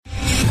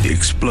The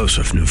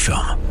explosive new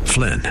film,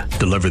 Flynn,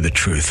 deliver the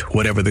truth,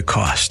 whatever the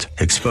cost,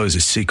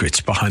 exposes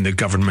secrets behind the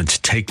government's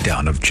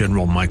takedown of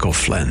General Michael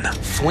Flynn.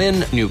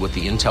 Flynn knew what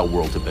the intel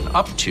world had been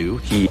up to.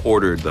 He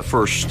ordered the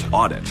first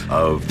audit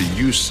of the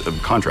use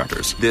of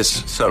contractors.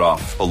 This set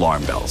off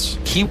alarm bells.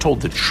 He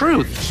told the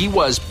truth. He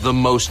was the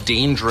most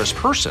dangerous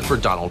person for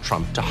Donald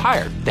Trump to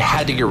hire. They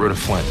had to get rid of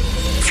Flynn.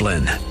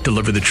 Flynn,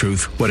 deliver the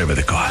truth, whatever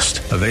the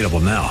cost. Available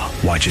now.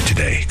 Watch it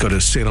today. Go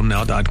to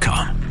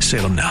salemnow.com.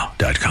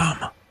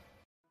 salemnow.com.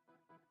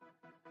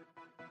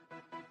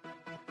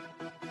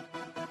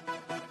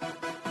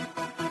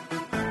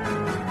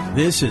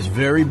 This is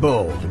Very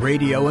Bold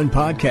Radio and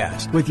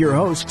Podcast with your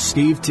host,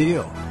 Steve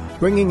Teal,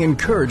 bringing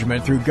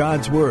encouragement through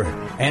God's Word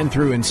and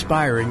through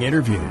inspiring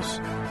interviews.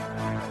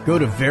 Go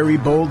to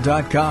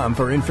verybold.com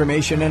for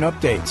information and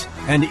updates,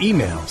 and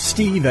email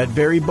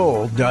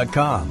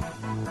steve@verybold.com.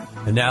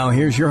 And now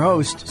here's your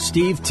host,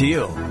 Steve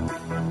Teal.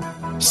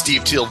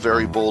 Steve Teal,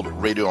 Very Bold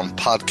Radio and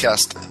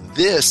Podcast.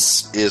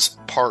 This is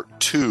part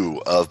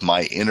 2 of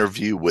my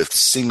interview with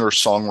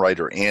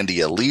singer-songwriter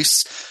Andie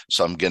Elise.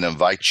 So I'm going to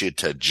invite you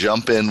to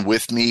jump in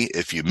with me.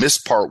 If you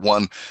missed part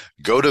 1,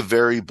 go to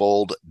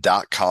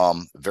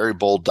verybold.com,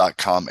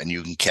 and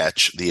you can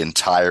catch the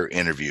entire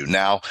interview.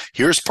 Now,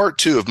 here's part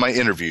 2 of my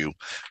interview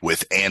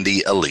with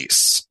Andie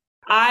Elise.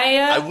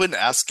 I wouldn't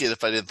ask it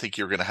if I didn't think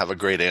you were going to have a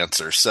great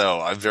answer,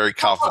 so I'm very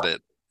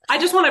confident. I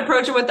just want to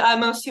approach it with the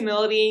utmost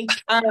humility.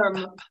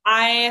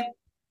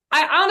 I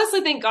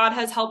honestly think God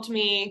has helped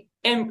me,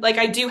 and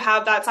I do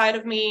have that side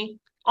of me.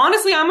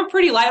 Honestly, I'm a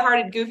pretty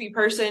lighthearted, goofy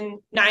person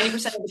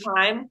 90% of the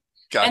time.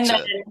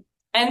 Gotcha.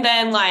 And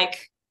then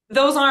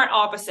those aren't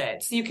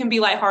opposites. You can be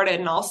lighthearted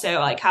and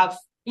also have,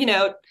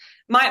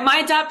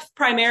 my depth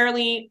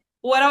primarily,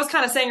 what I was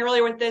kind of saying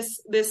earlier with this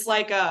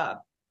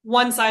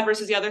one side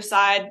versus the other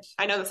side.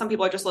 I know that some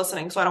people are just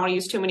listening, so I don't want to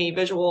use too many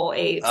visual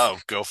aids. Oh,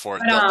 go for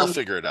it. They'll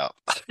figure it out.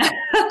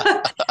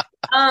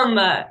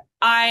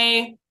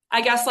 I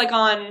guess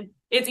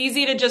it's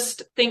easy to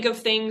just think of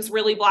things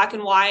really black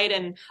and white,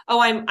 and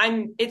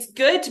it's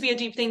good to be a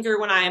deep thinker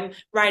when I'm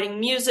writing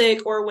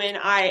music or when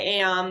I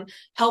am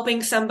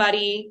helping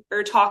somebody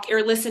or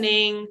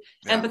listening,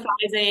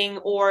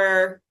 empathizing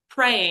or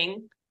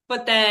praying.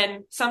 But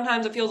then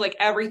sometimes it feels like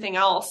everything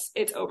else,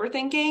 it's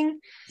overthinking.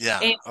 Yeah.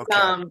 And, okay.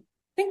 I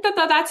think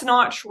that's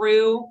not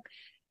true.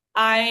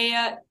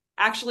 I'm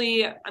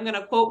going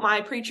to quote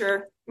my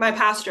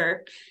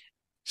pastor.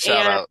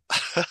 Shout out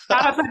to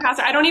my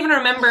pastor. I don't even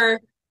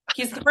remember.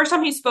 He's the first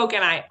time he spoke,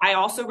 and I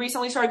also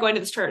recently started going to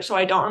this church, so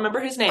I don't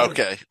remember his name.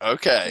 Okay.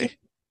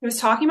 He was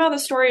talking about the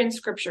story in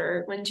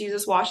Scripture when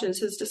Jesus washes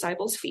his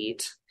disciples'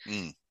 feet.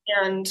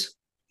 And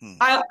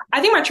I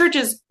think my church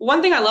is,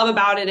 one thing I love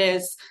about it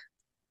is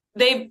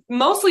they've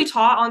mostly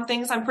taught on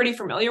things I'm pretty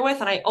familiar with,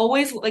 and I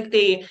always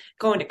they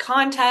go into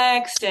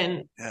context,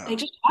 and they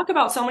just talk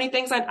about so many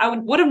things I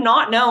would have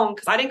not known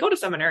because I didn't go to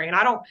seminary, and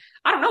I don't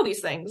know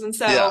these things. And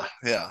so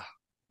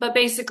But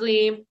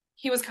basically,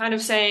 he was kind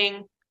of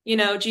saying,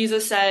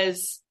 Jesus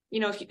says,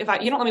 if you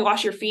don't let me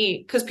wash your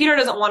feet, because Peter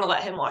doesn't want to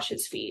let him wash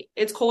his feet.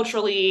 It's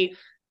culturally,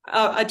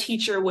 a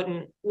teacher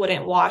wouldn't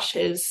wash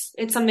his.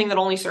 It's something that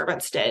only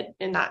servants did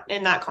in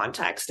that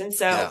context, and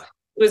so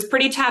it was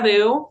pretty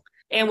taboo,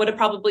 and would have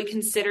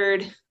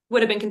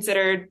been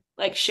considered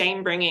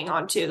shame bringing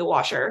onto the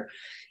washer.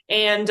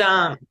 And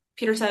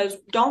Peter says,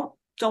 "Don't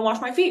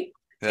wash my feet."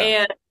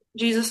 And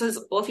Jesus says,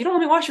 "Well, if you don't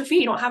let me wash your feet,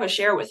 you don't have a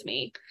share with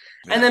me."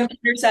 Yeah. And then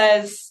Peter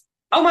says,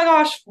 "Oh my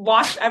gosh,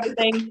 wash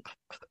everything.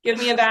 Give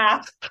me a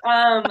bath."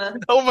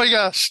 Oh my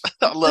gosh.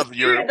 I love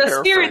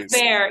the Spirit's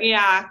there.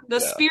 Yeah. The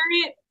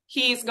Spirit,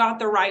 he's got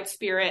the right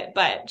spirit,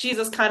 but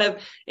Jesus kind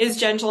of is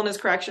gentle in his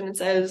correction and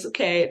says,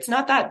 okay, it's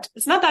not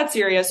that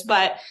serious.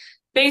 But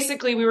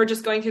basically we were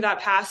just going through that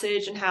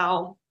passage and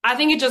how I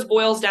think it just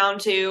boils down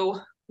to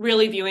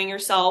really viewing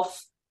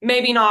yourself,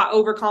 maybe not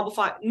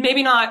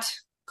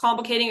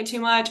complicating it too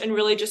much, and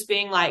really just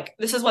being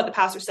this is what the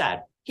pastor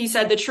said. He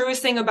said, the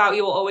truest thing about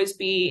you will always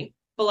be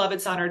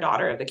beloved son or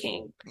daughter of the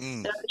King.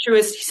 He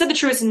said the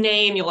truest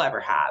name you'll ever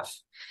have.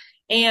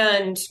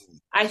 And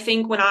I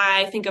think when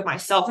I think of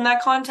myself in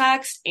that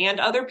context and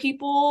other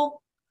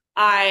people,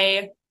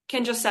 I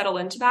can just settle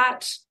into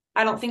that.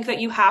 I don't think that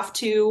you have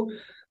to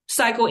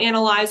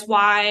psychoanalyze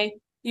why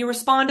you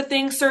respond to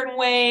things certain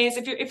ways.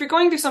 If you're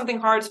going through something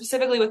hard,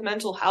 specifically with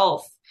mental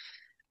health,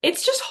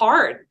 it's just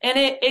hard. And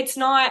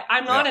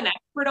I'm not an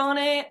expert on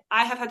it.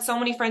 I have had so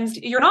many friends.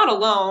 You're not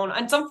alone.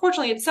 And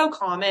unfortunately, it's so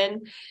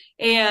common.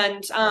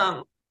 And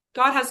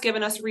God has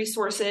given us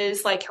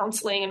resources like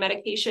counseling and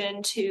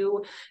medication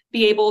to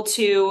be able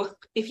to,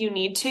 if you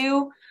need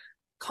to,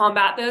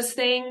 combat those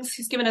things.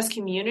 He's given us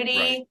community.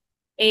 Right.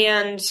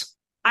 And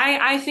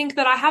I think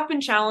that I have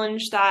been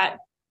challenged that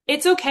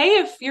it's okay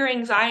if your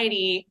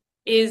anxiety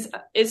is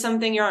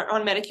something you're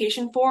on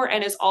medication for,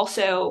 and is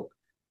also,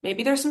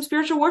 maybe there's some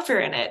spiritual warfare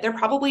in it. There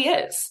probably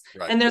is.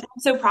 Right. And there's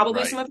also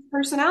probably some of your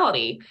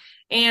personality.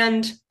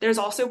 And there's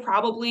also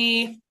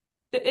probably,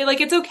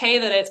 it's okay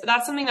that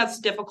that's something that's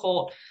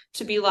difficult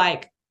to be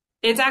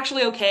it's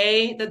actually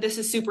okay that this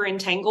is super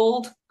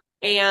entangled.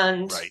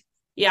 And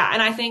yeah,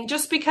 and I think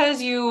just because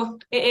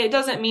it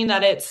doesn't mean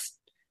that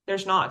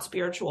there's not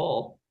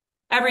spiritual.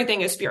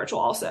 Everything is spiritual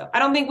also. I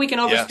don't think we can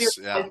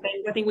over-spiritualize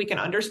things. I think we can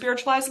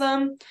under-spiritualize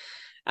them.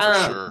 For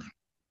sure.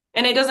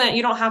 And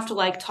you don't have to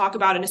like talk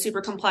about it in a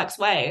super complex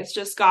way. It's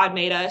just God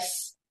made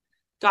us.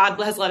 God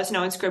has let us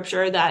know in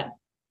scripture that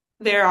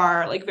there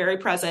are like very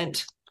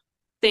present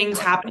things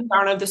happening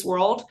out of this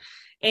world.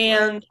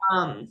 And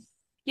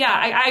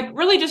I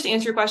really, just to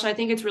answer your question, I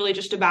think it's really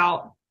just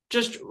about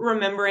just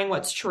remembering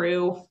what's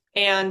true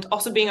and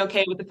also being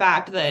okay with the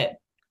fact that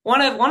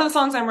one of the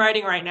songs I'm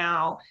writing right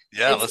now.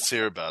 Yeah, let's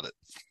hear about it.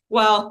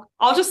 Well,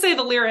 I'll just say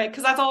the lyric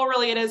because that's all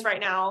really it is right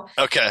now.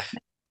 Okay.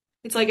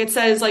 It's like, it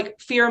says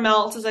like, fear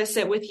melts as I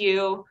sit with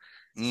you,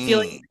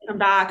 feelings come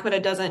back, but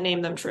it doesn't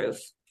name them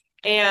truth.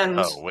 And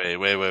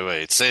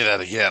wait. Say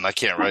that again. I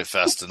can't write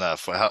fast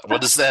enough.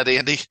 What is that,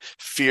 Andie?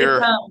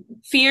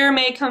 Fear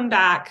may come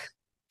back.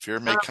 Fear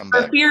may come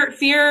back.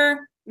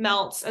 Fear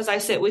melts as I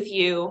sit with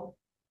you.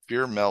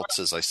 Fear melts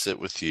as I sit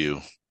with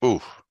you.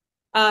 Ooh.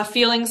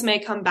 Feelings may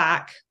come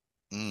back.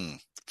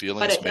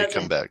 Feelings may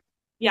come back.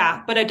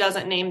 Yeah, but it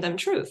doesn't name them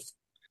truth.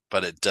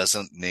 But it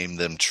doesn't name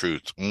them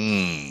truth.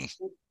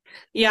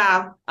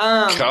 Yeah.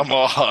 Come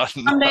on.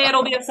 Someday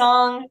it'll be a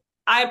song.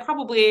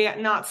 Probably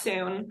not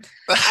soon.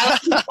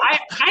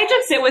 I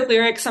just sit with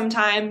lyrics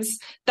sometimes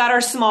that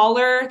are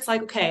smaller. It's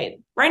like, okay,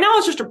 right now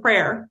it's just a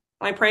prayer.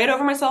 I pray it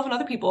over myself and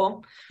other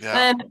people.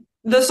 Yeah. And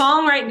the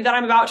song that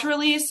I'm about to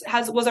release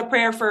was a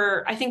prayer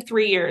for, I think,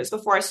 3 years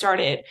before I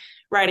started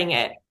writing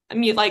it. I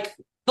mean, like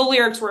the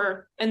lyrics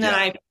were, and then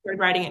I started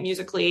writing it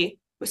musically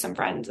with some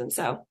friends. And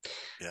so,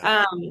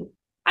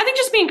 I think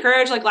just be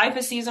encouraged, like life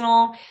is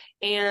seasonal.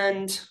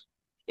 And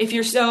I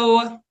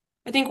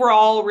think we're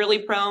all really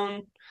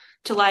prone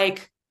to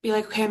be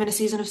like, okay, I'm in a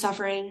season of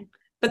suffering.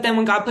 But then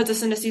when God puts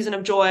us in a season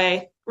of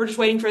joy, we're just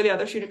waiting for the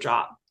other shoe to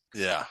drop.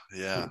 Yeah.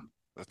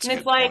 That's and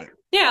it's like,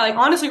 point.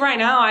 Honestly, right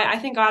now, I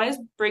think God is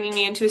bringing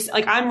me into,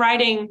 I'm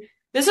writing,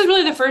 this is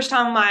really the first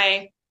time in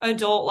my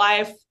adult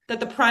life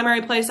that the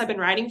primary place I've been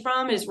writing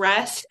from is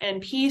rest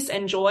and peace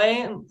and joy.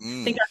 And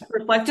I think that's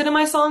reflected in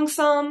my songs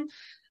some.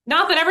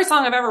 Not that every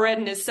song I've ever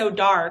written is so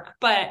dark,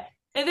 but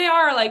they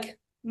are like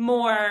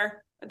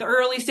more the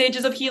early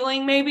stages of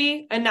healing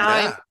maybe. And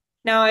now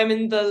I'm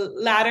in the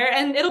latter,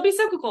 and it'll be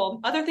cyclical.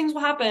 Other things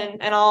will happen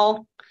and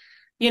I'll,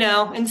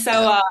 and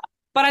so,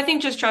 but I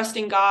think just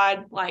trusting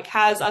God,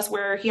 has us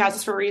where he has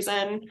us for a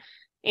reason.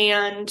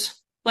 And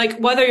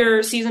whether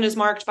your season is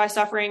marked by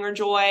suffering or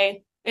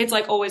joy, it's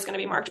always going to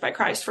be marked by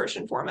Christ first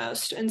and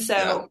foremost. And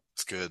so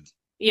it's good.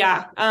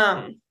 Yeah.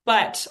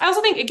 But I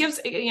also think it gives,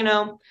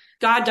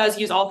 God does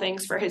use all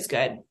things for his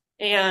good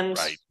and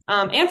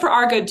for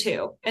our good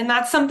too. And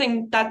that's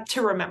something that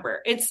to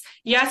remember. It's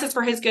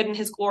for his good and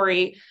his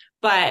glory,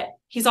 but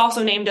he's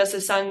also named us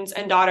as sons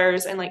and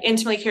daughters and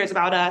intimately cares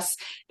about us,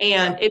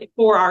 and it's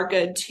for our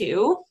good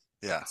too.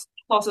 Yeah. It's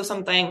also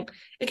something,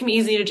 it can be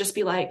easy to just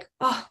be like,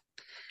 oh,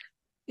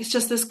 it's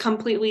just it's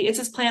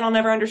this plan I'll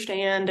never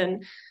understand.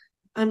 And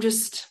I'm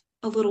just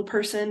a little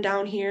person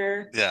down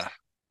here. Yeah.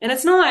 And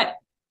it's not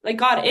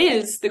God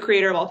is the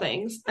creator of all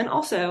things. And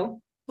also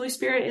Holy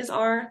Spirit is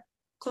our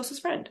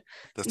closest friend.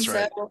 That's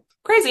right. So,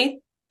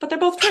 crazy, but they're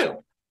both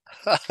true.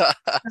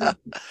 I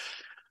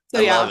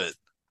love it.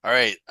 All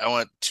right. I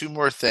want 2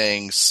 more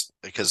things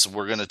because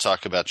we're going to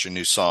talk about your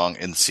new song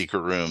In the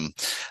Secret Room.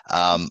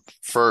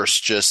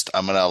 First,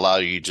 I'm going to allow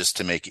you just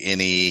to make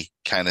any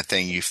kind of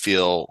thing you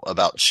feel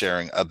about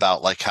sharing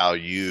about how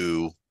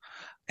you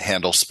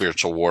handle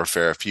spiritual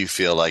warfare. If you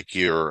feel like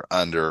you're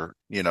under,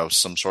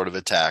 some sort of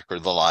attack or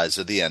the lies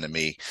of the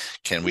enemy,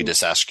 can we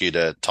just ask you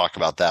to talk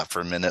about that for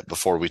a minute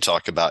before we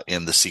talk about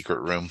In the Secret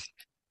Room?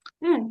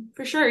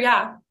 For sure.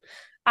 Yeah.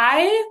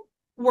 I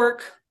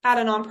work at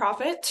a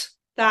nonprofit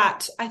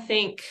that I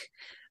think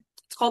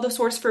it's called The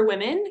Source for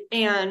Women.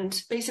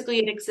 And basically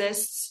it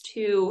exists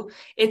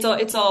it's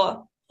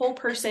a whole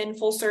person,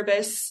 full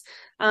service,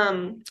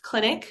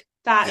 clinic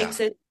that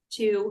exists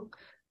to,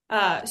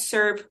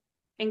 serve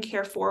and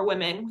care for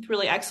women with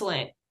really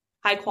excellent,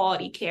 high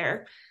quality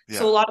care. Yeah.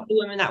 So a lot of the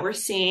women that we're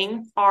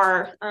seeing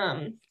are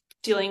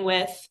dealing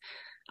with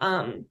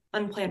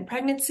unplanned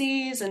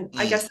pregnancies. And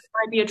I guess that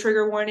might be a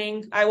trigger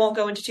warning. I won't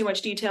go into too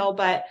much detail,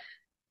 but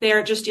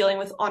they're just dealing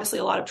with, honestly,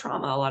 a lot of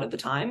trauma a lot of the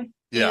time.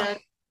 Yeah. And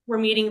we're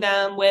meeting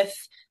them with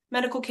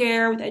medical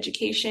care, with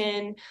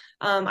education.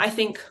 I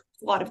think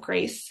a lot of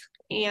grace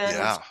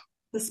and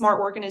the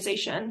smart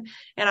organization.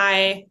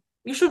 And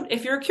you should,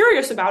 if you're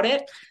curious about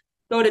it,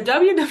 go to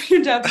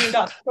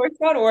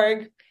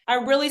www.source.org.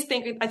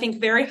 I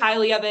think very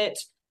highly of it.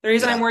 The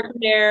reason I'm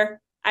working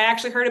there, I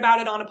actually heard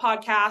about it on a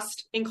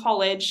podcast in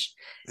college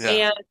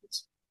and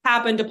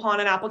happened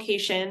upon an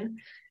application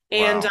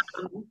and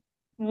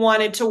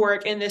wanted to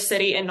work in this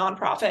city in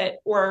nonprofit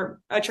or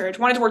a church,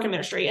 wanted to work in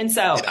ministry. And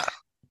so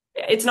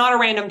it's not a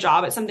random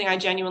job. It's something I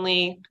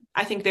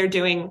think they're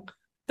doing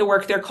the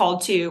work they're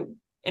called to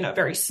in a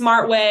very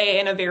smart way,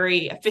 in a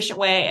very efficient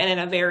way, and in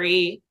a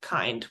very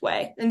kind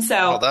way. And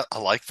so I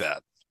like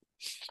that.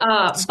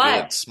 But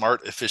good.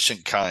 Smart,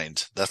 efficient,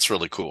 kind. That's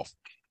really cool.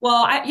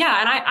 Well,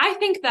 I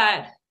think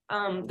that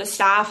the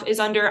staff is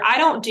I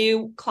don't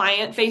do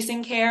client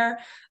facing care.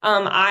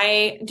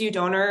 I do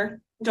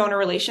donor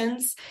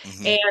relations.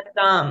 Mm-hmm.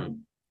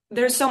 And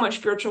there's so much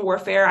spiritual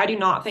warfare. I do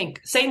not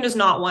think Satan does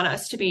not want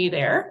us to be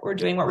there or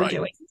doing what we're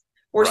doing.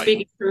 We're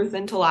speaking truth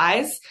into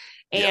lies.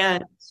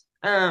 And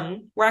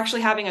we're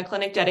actually having a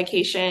clinic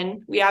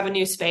dedication. We have a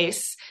new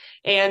space.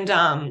 And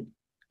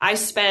I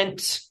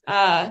spent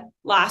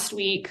last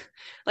week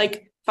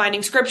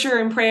finding scripture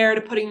and prayer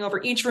to putting over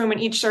each room in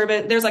each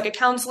service. There's like a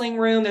counseling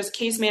room, there's a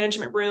case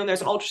management room, there's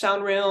an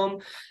ultrasound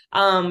room,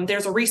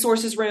 there's a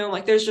resources room.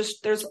 Like there's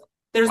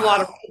a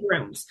lot of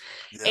rooms.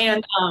 Yeah.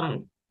 And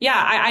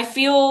I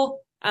feel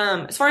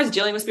as far as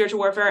dealing with spiritual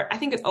warfare, I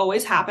think it's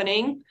always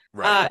happening.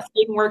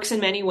 Satan works in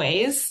many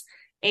ways,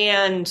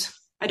 and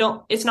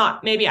it's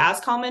not maybe as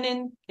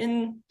common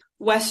in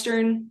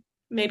Western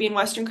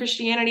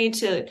Christianity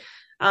to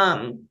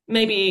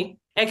maybe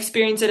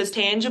experience it as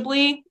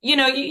tangibly.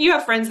 You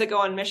have friends that go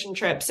on mission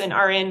trips and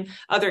are in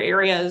other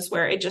areas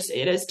where it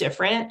is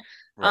different.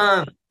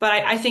 But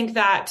I think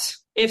that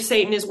if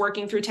Satan is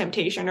working through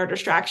temptation or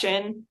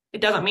distraction, it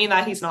doesn't mean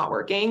that he's not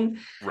working.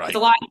 It's a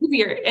lot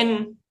easier. And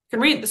you can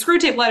read the Screw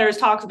Tape Letters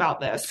talks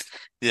about this.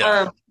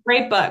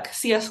 Great book.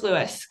 C.S.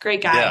 Lewis,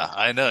 great guy. Yeah,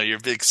 I know. You're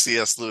a big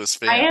C.S. Lewis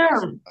fan. I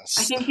am.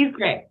 I think he's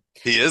great.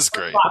 He is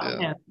great.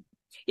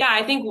 Yeah,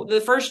 I think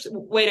the first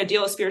way to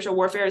deal with spiritual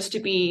warfare is to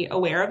be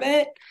aware of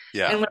it.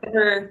 Yeah.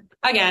 And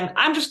again,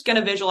 I'm just going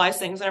to visualize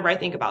things whenever I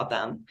think about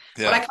them.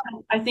 Yeah.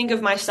 But I think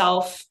of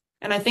myself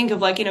and I think of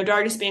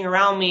darkness being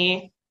around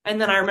me. And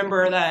then I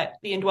remember that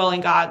the indwelling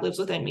God lives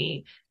within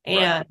me.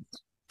 And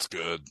it's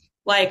good.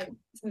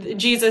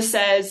 Jesus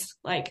says,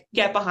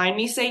 get behind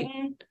me,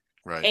 Satan.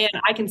 Right. And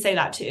I can say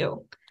that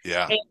too.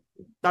 Yeah. And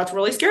that's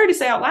really scary to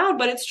say out loud,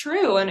 but it's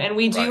true. And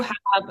we do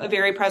have a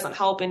very present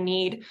help and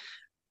need.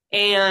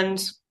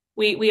 And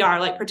we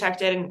are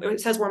protected, and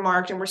it says we're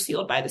marked and we're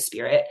sealed by the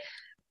Spirit.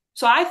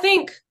 So I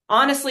think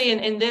honestly,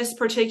 in this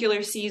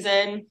particular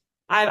season,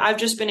 I've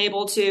just been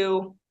able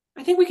to,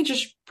 I think we can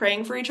just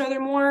praying for each other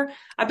more.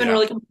 I've been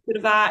really convicted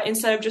of that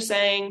instead of just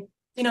saying,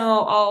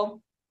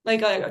 I'll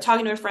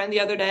talking to a friend the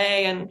other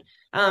day, and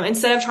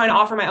instead of trying to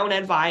offer my own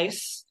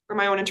advice or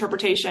my own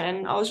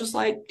interpretation, I was just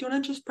like, do you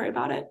want to just pray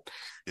about it?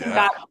 Yeah.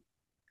 That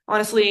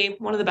honestly,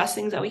 one of the best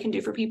things that we can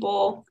do for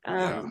people.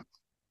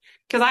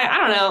 Cause I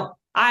don't know.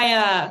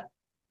 I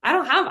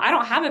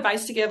don't have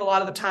advice to give a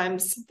lot of the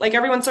times.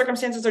 Everyone's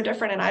circumstances are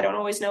different and I don't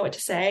always know what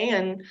to say.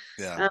 And,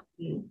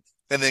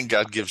 and then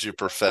God gives you a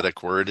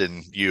prophetic word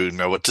and you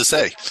know what to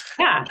say.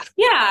 Yeah.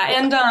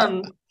 Yeah.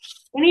 And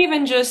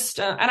even just,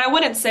 and I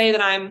wouldn't say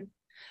that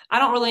I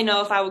don't really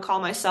know if I would call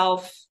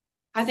myself,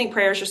 I think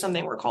prayer is just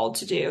something we're called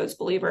to do as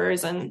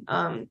believers. And,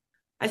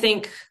 I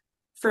think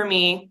for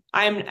me,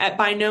 I'm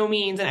by no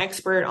means an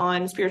expert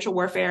on spiritual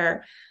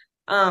warfare.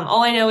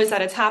 All I know is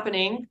that it's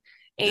happening,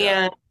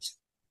 and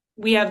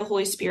we have the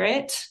Holy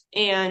Spirit,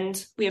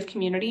 and we have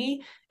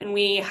community, and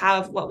we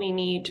have what we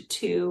need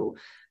to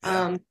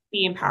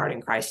be empowered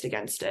in Christ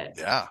against it.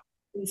 Yeah.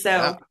 And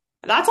so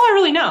that's all I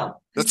really know.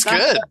 That's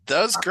good.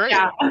 That was great.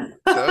 Yeah.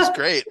 That was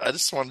great. I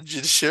just wanted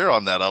you to share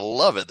on that. I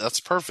love it. That's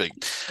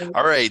perfect.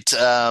 All right.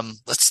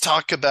 Let's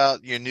talk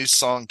about your new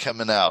song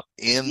coming out,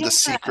 In the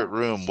Secret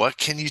Room. What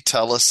can you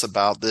tell us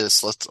about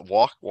this? Let's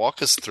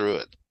walk us through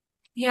it.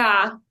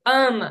 Yeah.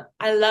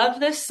 I love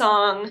this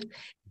song.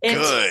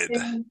 It's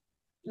good.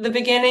 The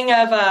beginning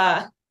of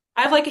I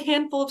have a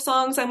handful of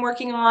songs I'm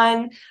working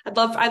on.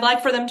 I'd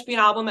like for them to be an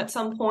album at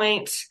some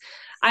point.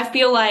 I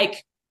feel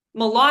like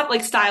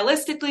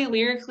stylistically,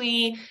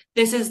 lyrically,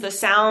 this is the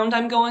sound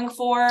I'm going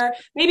for.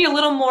 Maybe a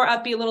little more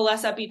upbeat, a little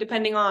less upbeat,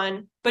 depending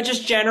on, but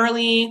just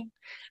generally,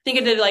 I think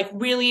I did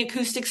really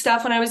acoustic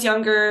stuff when I was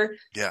younger.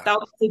 Yeah. That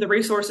was the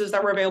resources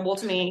that were available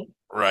to me.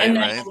 Right. And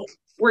then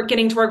we're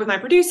getting to work with my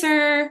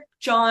producer,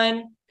 John.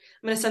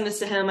 I'm going to send this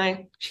to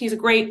him. He's a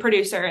great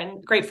producer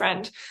and great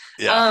friend.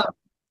 Yeah.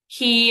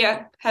 He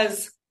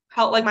has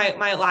helped,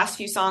 my last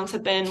few songs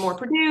have been more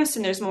produced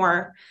and there's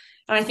more,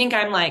 and I think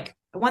I'm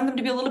I want them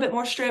to be a little bit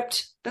more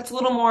stripped. That's a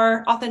little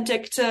more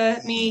authentic to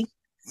me.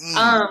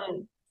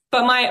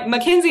 But my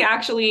Mackenzie,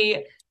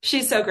 actually,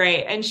 she's so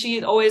great. And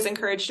she always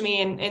encouraged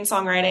me in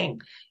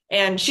songwriting.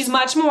 And she's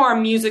much more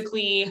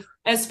musically,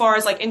 as far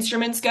as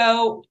instruments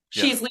go.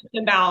 She's leaps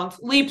and bounds,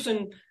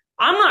 and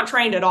I'm not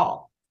trained at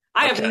all.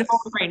 I have no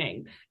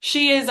training.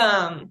 She is,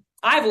 I'm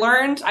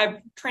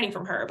training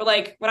from her.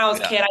 But when I was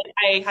a kid,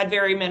 I had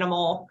very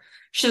minimal.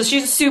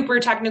 She's super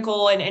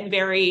technical and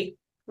very,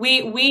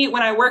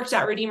 when I worked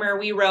at Redeemer,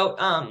 we wrote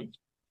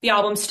the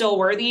album Still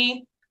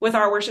Worthy with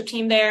our worship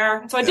team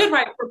there. So I did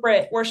write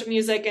corporate worship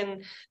music,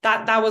 and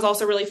that was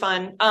also really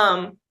fun.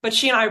 But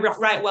she and I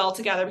write well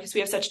together because we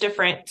have such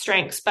different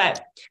strengths.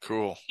 But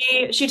cool.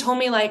 She told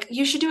me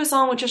you should do a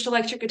song with just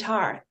electric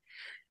guitar.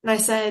 And I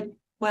said,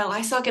 well,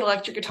 I suck at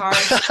electric guitar.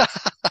 If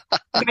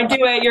I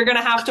do it, you're going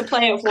to have to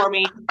play it for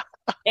me.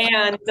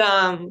 And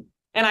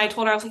I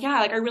told her, I was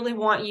I really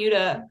want you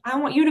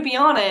to be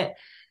on it.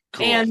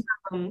 Cool. And,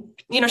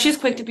 she's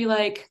quick to be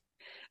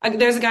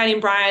there's a guy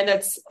named Brian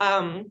that's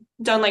done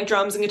like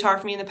drums and guitar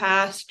for me in the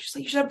past. Just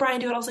like, you should have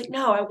Brian do it. I was like,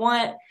 no, I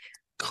want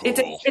Cool.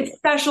 it's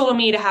special to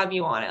me to have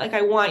you on it. Like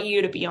I want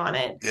you to be on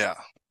it. Yeah.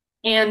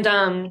 And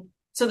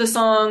so the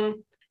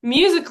song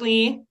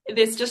musically,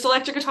 it's just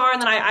electric guitar,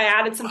 and then I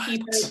added some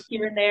keyboards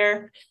here and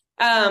there.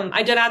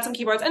 I did add some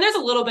keyboards, and there's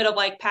a little bit of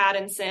like pad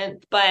and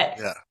synth, but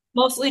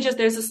mostly just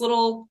there's this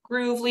little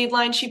groove lead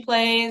line she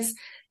plays,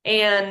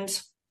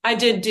 and I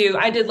did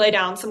lay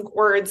down some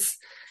words.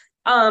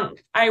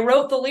 I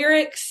wrote the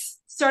lyrics,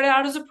 started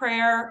out as a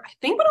prayer, I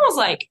think when I was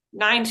like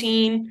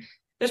 19.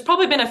 There's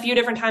probably been a few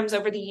different times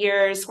over the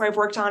years where I've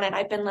worked on it.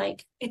 I've been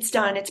like, it's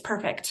done, it's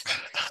perfect.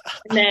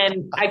 And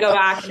then I go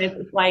back and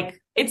it's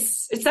like,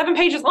 it's 7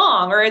 pages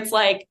long, or it's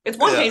like, it's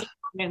 1 page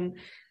long.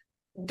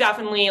 And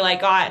definitely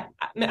like I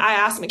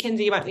asked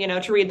Mackenzie about,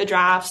 to read the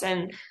drafts,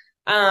 and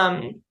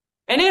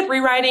ended up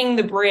rewriting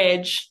the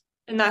bridge,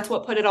 and that's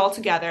what put it all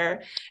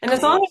together. And the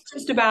song is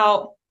just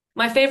about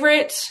my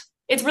favorite.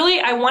 It's really,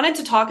 I wanted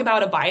to talk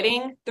about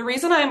abiding. The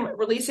reason I'm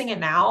releasing it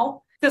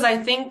now, because I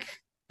think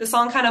the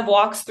song kind of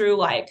walks through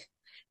like,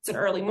 it's an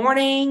early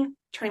morning,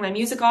 turning my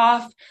music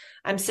off.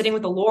 I'm sitting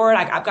with the Lord.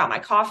 I've got my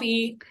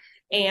coffee,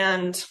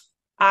 and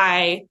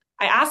I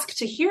ask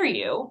to hear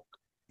you.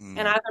 And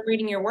as I'm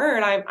reading your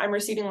word, I'm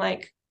receiving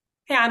like,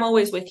 hey, I'm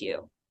always with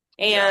you.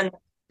 And,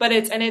 but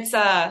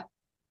I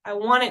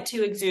want it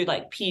to exude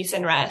like peace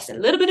and rest and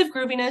a little bit of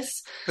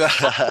grooviness.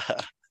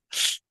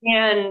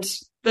 And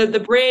the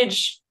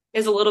bridge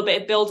is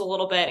it builds a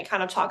little bit. It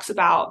kind of talks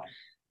about,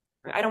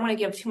 I don't want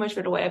to give too much of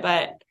it away,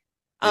 but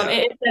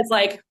it says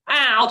like,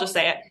 I'll just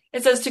say it.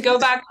 It says to go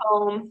back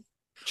home,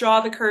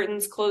 draw the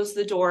curtains, close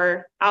the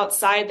door.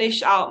 Outside they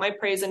shout my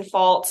praise and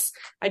faults.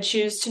 I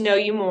choose to know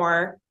you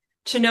more.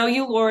 To know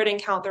you, Lord, and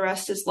count the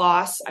rest as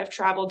loss. I've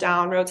traveled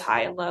down roads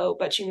high and low,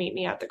 but you meet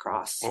me at the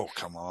cross. Oh,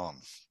 come on.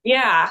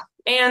 Yeah.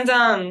 And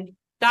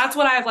that's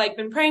what I've like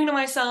been praying to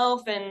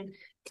myself, and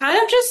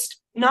kind of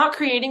just not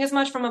creating as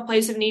much from a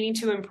place of needing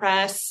to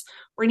impress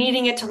or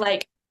needing it to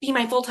like be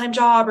my full-time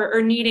job,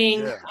 or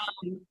needing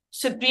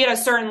to be at a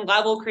certain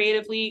level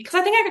creatively. Because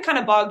I think I could kind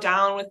of bog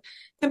down with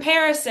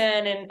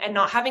comparison and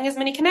not having as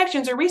many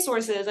connections or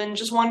resources, and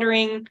just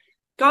wondering,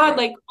 God,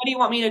 like, what do you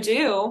want me to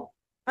do?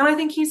 And I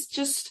think he's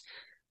just,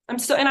 I'm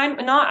still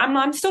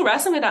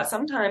wrestling with that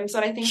sometimes,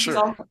 but I think he's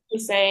also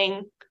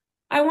saying,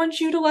 I want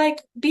you to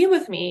like be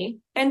with me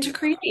and to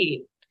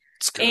create.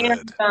 It's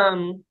good.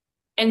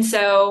 And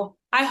so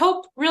I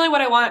hope, really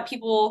what I want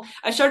people,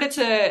 I showed it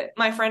to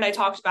my friend I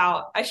talked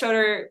about. I saw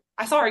her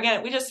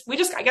again. I guess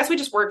we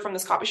just work from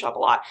this coffee shop a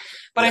lot,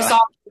 but I saw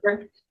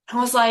her and I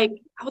was like,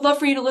 I would love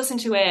for you to listen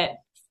to it.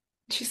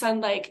 She said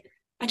like,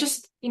 I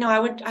just,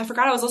 I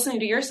forgot I was listening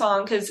to your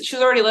song, because she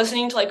was already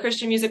listening to like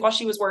Christian music while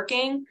she was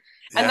working.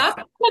 And that's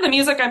kind of the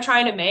music I'm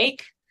trying to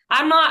make.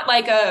 I'm not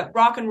like a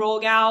rock and roll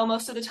gal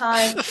most of the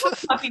time.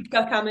 Puppy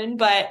stuff coming,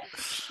 but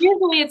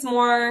usually it's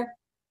more,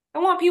 I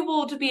want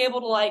people to be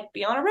able to like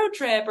be on a road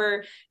trip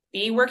or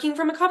be working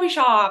from a coffee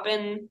shop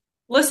and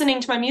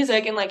listening to my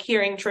music and like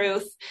hearing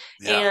truth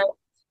and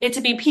it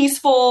to be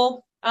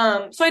peaceful.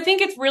 So I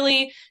think it's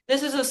really,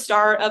 this is a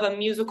start of a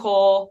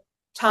musical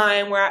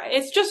time where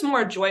it's just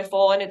more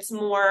joyful, and it's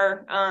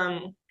more,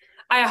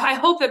 I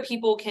hope that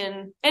people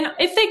can, and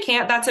if they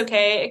can't, that's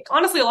okay.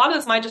 Honestly, a lot of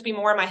this might just be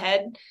more in my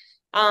head,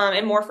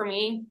 and more for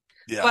me,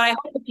 but I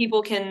hope that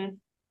people can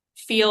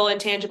feel and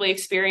tangibly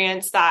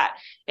experience that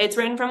it's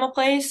written from a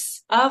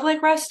place of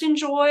like rest and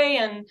joy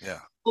and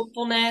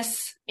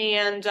hopefulness.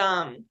 And,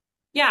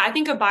 I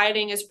think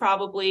abiding is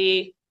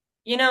probably,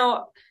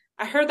 I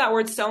heard that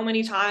word so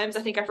many times,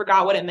 I think I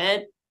forgot what it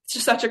meant. It's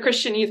just such a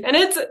Christian youth, and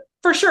it's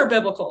for sure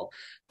biblical,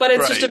 but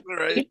it's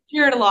you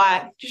hear it a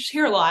lot, just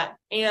hear a lot.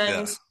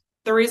 And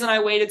the reason I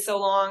waited so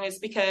long is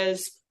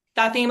because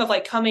that theme of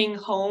like coming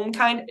home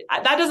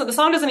the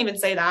song doesn't even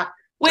say that.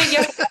 Wait,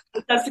 yes,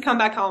 it does, to come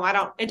back home.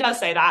 It does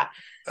say that.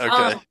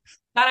 Okay.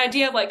 That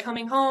idea of like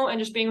coming home and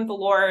just being with the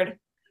Lord.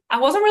 I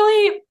wasn't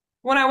really,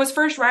 when I was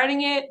first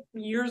writing it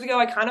years ago,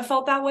 I kind of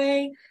felt that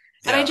way.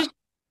 And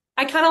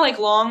I kind of like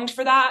longed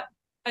for that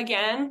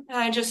again. And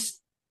I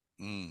just,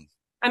 I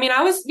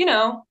was,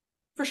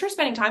 for sure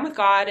spending time with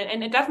God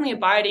and definitely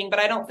abiding, but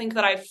I don't think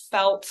that I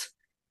felt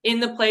in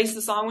the place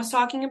the song was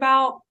talking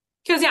about.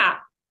 Because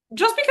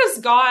just because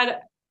God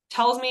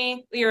tells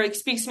me or like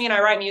speaks to me and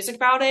I write music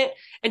about it,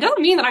 it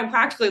doesn't mean that I'm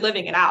practically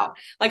living it out.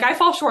 Like I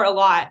fall short a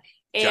lot,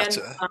 and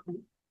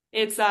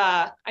it's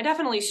I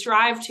definitely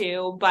strive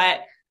to,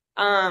 but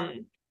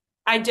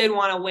I did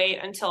want to wait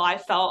until I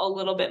felt a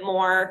little bit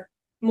more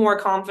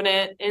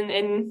confident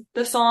in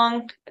the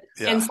song.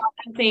 And so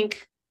I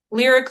think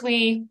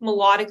lyrically,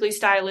 melodically,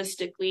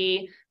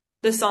 stylistically,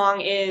 the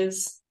song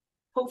is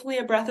hopefully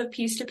a breath of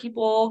peace to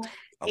people.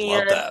 I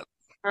love that.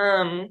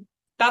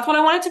 That's what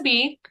I want it to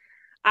be.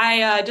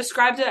 I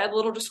described it as a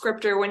little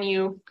descriptor when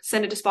you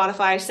send it to Spotify.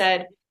 I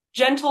said,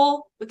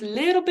 gentle with a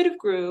little bit of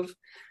groove.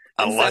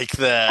 I like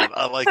that.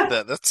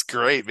 That's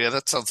great, man.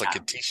 That sounds like a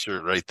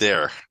t-shirt right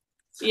there.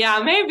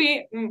 Yeah,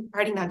 maybe. I'm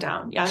writing that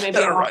down. Yeah, maybe.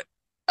 All right.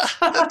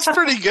 That's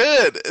pretty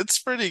good. It's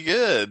pretty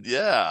good.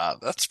 Yeah,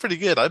 that's pretty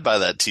good. I'd buy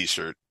that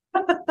t-shirt.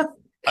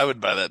 I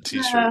would buy that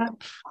t-shirt.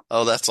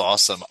 Oh, that's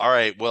awesome. All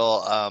right.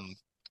 Well,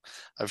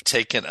 I've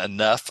taken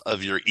enough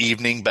of your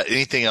evening, but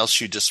anything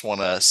else you just want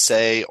to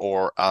say,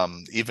 or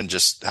even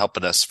just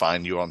helping us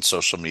find you on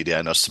social media?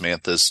 I know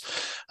Samantha's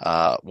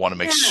want to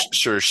make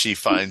sure she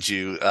finds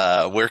you.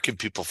 Where can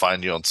people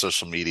find you on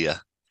social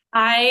media?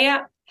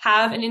 I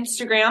have an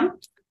Instagram.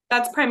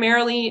 That's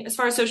primarily, as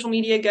far as social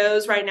media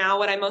goes right now,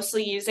 what I'm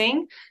mostly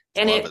using.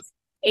 And it's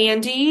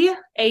Andie,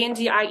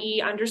 Andie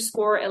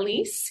 _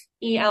 Elise,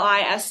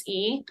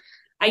 Elise.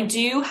 I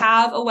do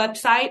have a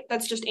website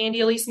that's just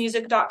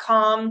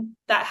andieelisemusic.com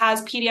that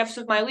has PDFs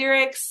of my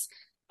lyrics.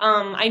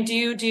 I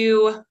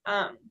do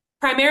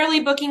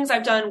primarily bookings.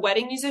 I've done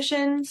wedding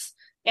musicians,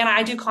 and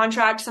I do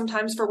contract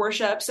sometimes for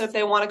worship. So if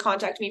they want to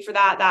contact me for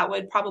that, that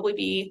would probably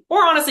be,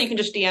 or honestly, you can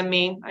just DM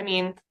me. I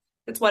mean,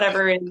 it's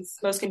whatever is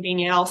most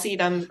convenient. I'll see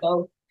them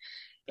both.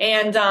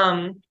 And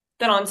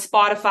then on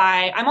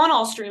Spotify, I'm on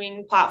all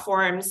streaming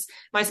platforms.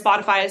 My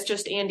Spotify is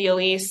just Andie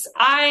Elise.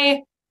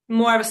 I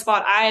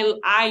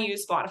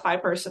use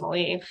Spotify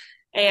personally.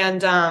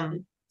 And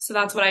so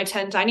that's what I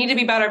tend to. I need to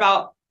be better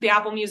about the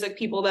Apple Music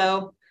people,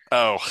 though.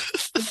 Oh.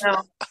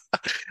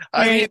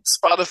 I mean,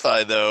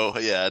 Spotify, though,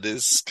 yeah, it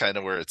is kind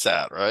of where it's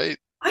at, right?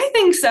 I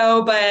think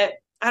so, but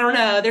I don't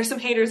know. There's some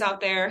haters out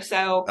there,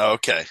 so.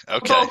 Okay. They're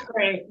both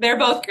great. They're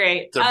both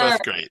great.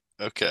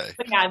 Okay.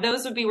 But yeah,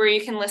 those would be where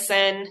you can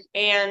listen.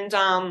 And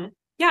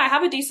yeah, I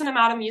have a decent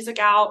amount of music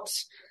out.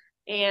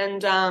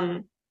 And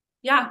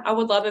yeah, I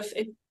would love if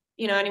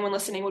anyone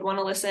listening would want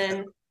to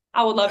listen.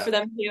 I would love for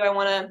them to. I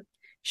want to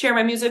share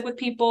my music with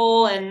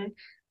people. And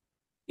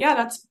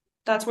yeah,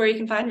 that's where you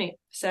can find me.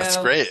 So that's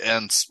great.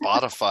 And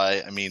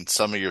Spotify, I mean,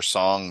 some of your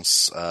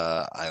songs,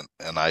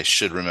 I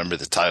should remember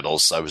the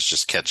titles. I was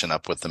just catching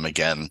up with them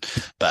again.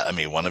 But I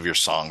mean, one of your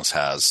songs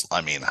has,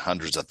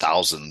 hundreds of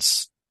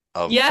thousands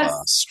of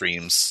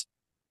streams.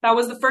 That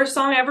was the first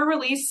song I ever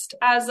released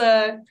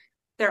I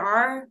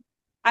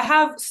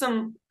have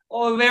some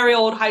very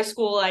old high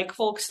school, like,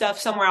 folk stuff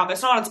somewhere out there.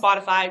 It's not on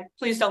Spotify.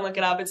 Please don't look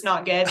it up. It's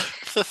not good.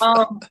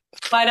 But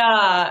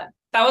that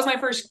was my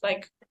first,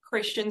 like,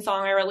 Christian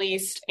song I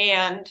released,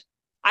 and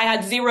I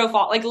had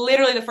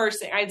literally the first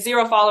thing. I had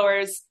 0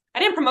 followers. I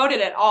didn't promote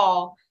it at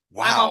all.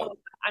 Wow.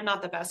 I'm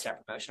not the best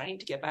at promotion. I need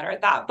to get better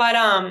at that. But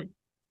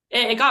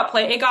it got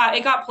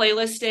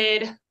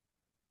playlisted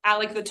at,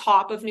 like, the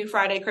top of New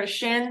Friday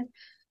Christian.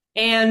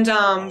 And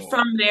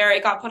from there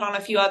it got put on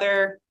a few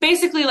other,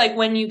 basically, like,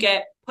 when you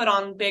get put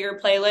on bigger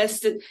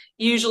playlists,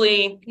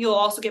 usually you'll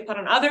also get put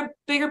on other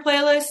bigger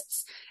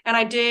playlists. And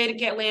I did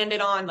get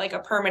landed on, like, a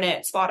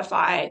permanent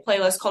Spotify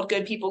playlist called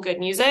Good People, Good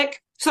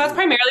Music. So that's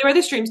primarily where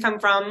the streams come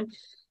from.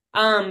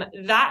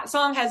 That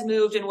song has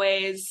moved in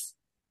ways.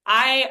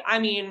 I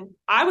mean,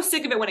 I was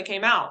sick of it when it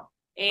came out,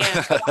 and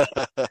I spent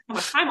so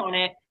much time on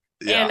it.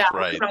 Yeah, and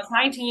right. When I was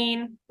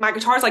 19, my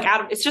guitar's like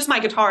it's just my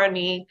guitar and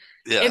me.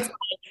 Yeah. It's,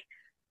 like,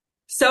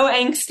 so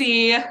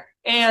angsty,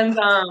 and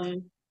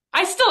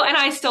I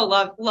still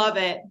love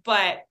it,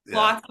 but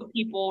lots of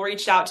people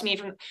reached out to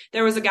me.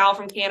 There was a gal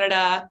from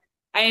Canada.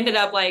 I ended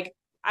up, like,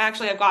 I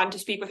actually have gotten to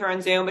speak with her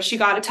on Zoom, but she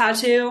got a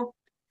tattoo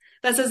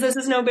that says "This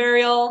is no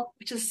burial,"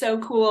 which is so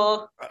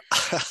cool.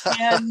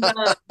 And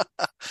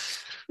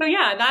so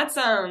yeah, that's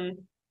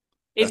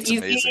it's easy.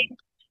 Amazing.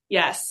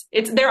 Yes,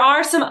 there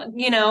are some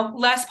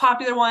less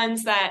popular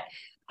ones that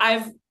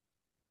I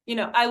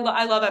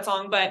love that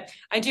song, but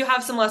I do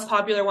have some less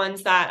popular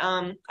ones that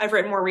I've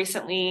written more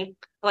recently.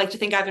 I like to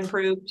think I've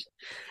improved.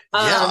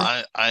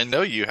 I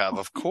know you have,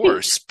 of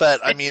course, but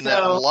I mean,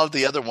 a lot of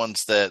the other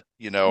ones that,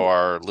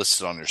 are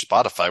listed on your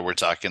Spotify, we're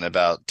talking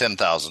about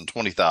 10,000,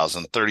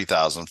 20,000,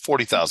 30,000,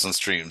 40,000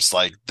 streams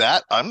like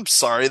that. I'm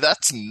sorry.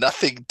 That's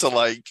nothing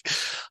to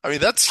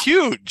that's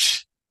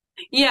huge.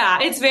 Yeah,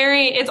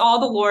 it's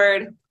all the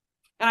Lord.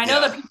 And I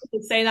know that people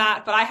would say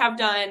that, but I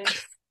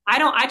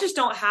just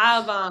don't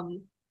have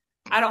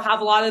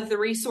a lot of the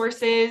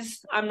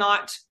resources. I'm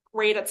not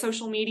great at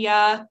social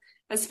media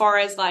as far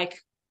as,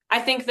 like, I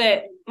think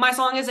that my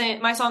songs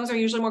are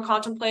usually more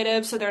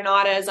contemplative, so they're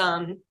not as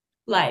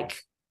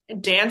like,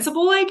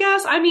 danceable, I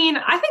guess. I mean,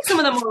 I think some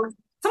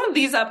of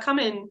these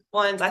upcoming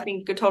ones I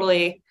think could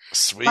totally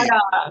sweet. But,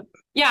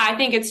 yeah, I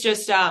think it's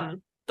just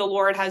the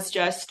Lord has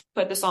just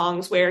put the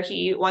songs where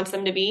He wants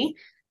them to be,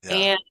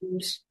 and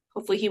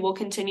hopefully He will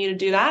continue to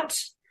do that.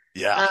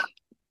 Yeah.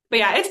 But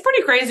yeah, it's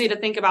pretty crazy to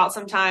think about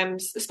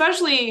sometimes,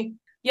 especially,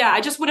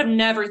 I just would have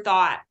never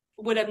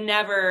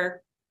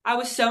I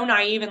was so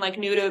naive and, like,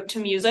 new to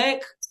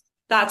music.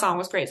 That song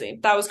was crazy.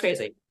 That was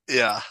crazy.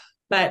 Yeah.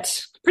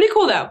 But pretty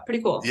cool, though.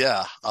 Pretty cool.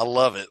 Yeah, I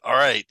love it. All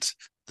right.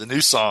 The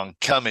new song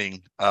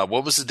coming.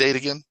 What was the date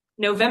again?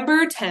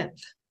 November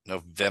 10th.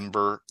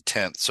 November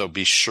 10th. So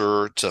be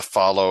sure to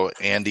follow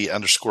Andie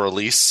 _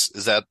 Elise.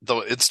 Is that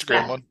the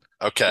Instagram one?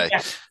 Okay.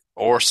 Yeah.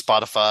 Or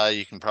Spotify.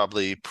 You can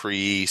probably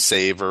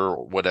pre-save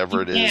or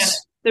whatever it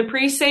is. The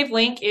pre-save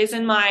link is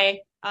in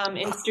my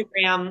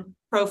Instagram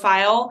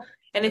profile.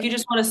 And if you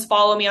just want to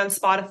follow me on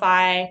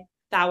Spotify,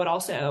 that would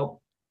also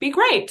be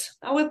great.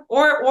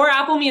 Or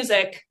Apple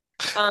Music.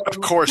 Of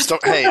course.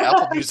 Hey,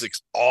 Apple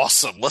Music's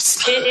awesome.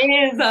 It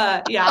is,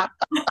 yeah.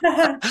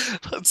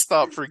 Let's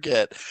not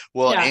forget.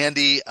 Well, yeah.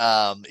 Andie,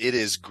 it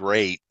is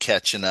great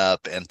catching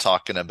up and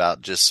talking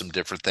about just some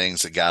different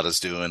things that God is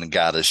doing and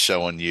God is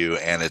showing you.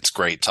 And it's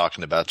great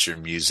talking about your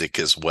music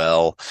as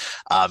well.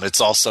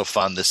 It's also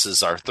fun. This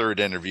is our third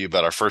interview,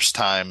 but our first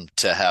time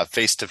to have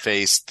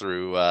face-to-face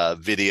through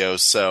video.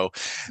 So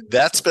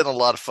that's been a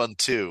lot of fun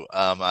too.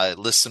 I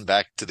listened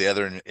back to the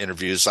other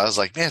interviews. I was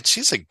like, man,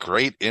 she's a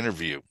great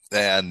interview.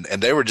 And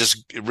they were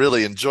just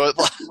really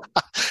enjoyable.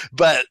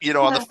 But,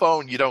 on the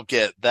phone, you don't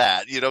get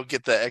that. You don't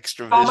get the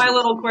extra all my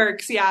little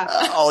quirks, yeah.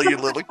 All your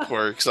little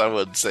quirks, I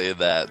wouldn't say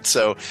that.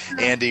 So,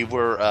 Andie,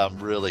 we're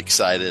really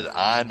excited.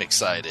 I'm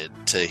excited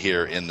to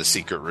hear In the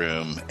Secret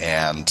Room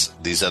and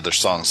these other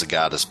songs that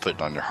God has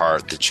put on your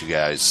heart that you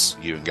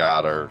and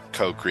God are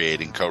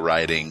co-creating,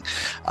 co-writing.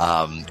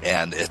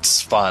 And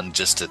it's fun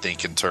just to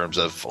think in terms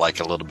of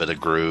like a little bit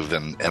of groove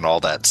and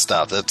all that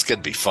stuff. That's going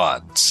to be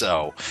fun.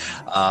 So,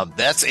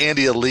 that's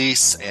Andie,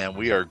 Elise, and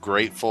we are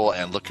grateful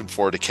and looking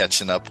forward to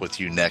catching up with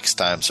you next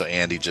time. So,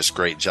 Andie, just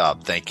great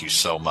job. Thank you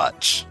so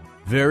much.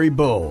 Very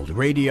Bold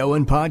Radio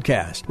and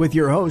Podcast with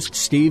your host,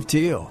 Steve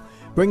Teal,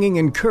 bringing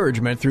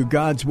encouragement through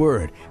God's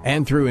Word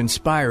and through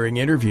inspiring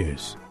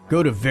interviews.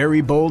 Go to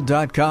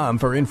verybold.com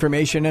for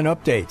information and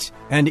updates,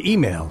 and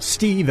email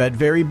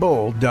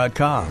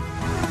steve@verybold.com.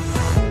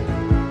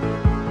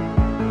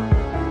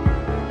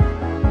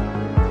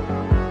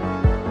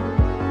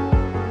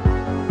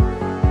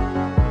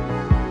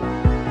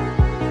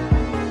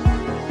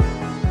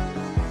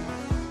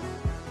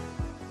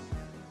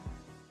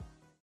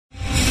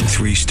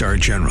 Three-star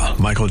General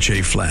Michael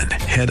J. Flynn,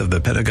 head of the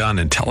Pentagon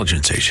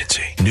Intelligence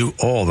Agency, knew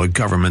all the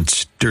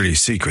government's dirty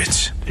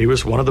secrets. He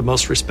was one of the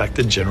most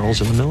respected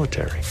generals in the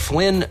military.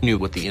 Flynn knew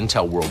what the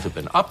intel world had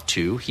been up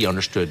to. He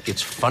understood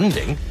its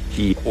funding.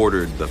 He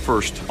ordered the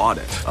first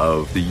audit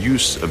of the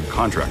use of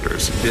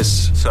contractors.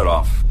 This set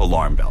off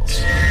alarm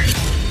bells.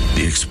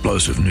 The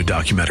explosive new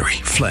documentary,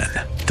 Flynn,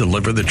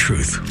 Deliver the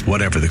Truth,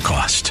 Whatever the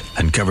Cost,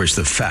 uncovers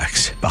the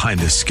facts behind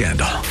this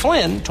scandal.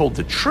 Flynn told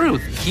the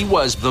truth. He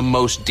was the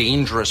most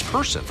dangerous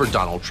person for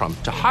Donald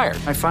Trump to hire.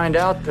 I find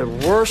out the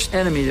worst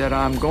enemy that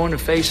I'm going to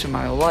face in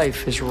my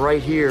life is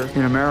right here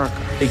in America.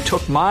 They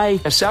took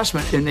my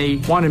assessment and they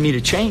wanted me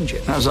to change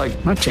it. And I was like,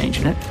 I'm not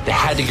changing it. They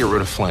had to get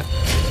rid of Flynn.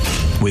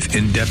 With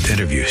in-depth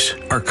interviews,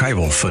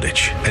 archival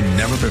footage, and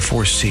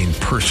never-before-seen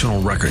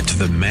personal records of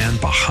the man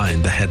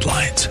behind the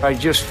headlines. I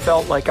just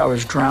felt like I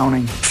was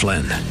drowning.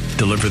 Flynn,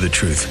 Deliver the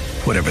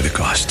Truth, Whatever the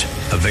Cost.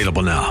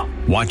 Available now.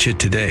 Watch it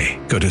today.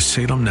 Go to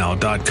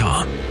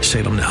salemnow.com.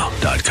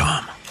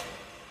 salemnow.com.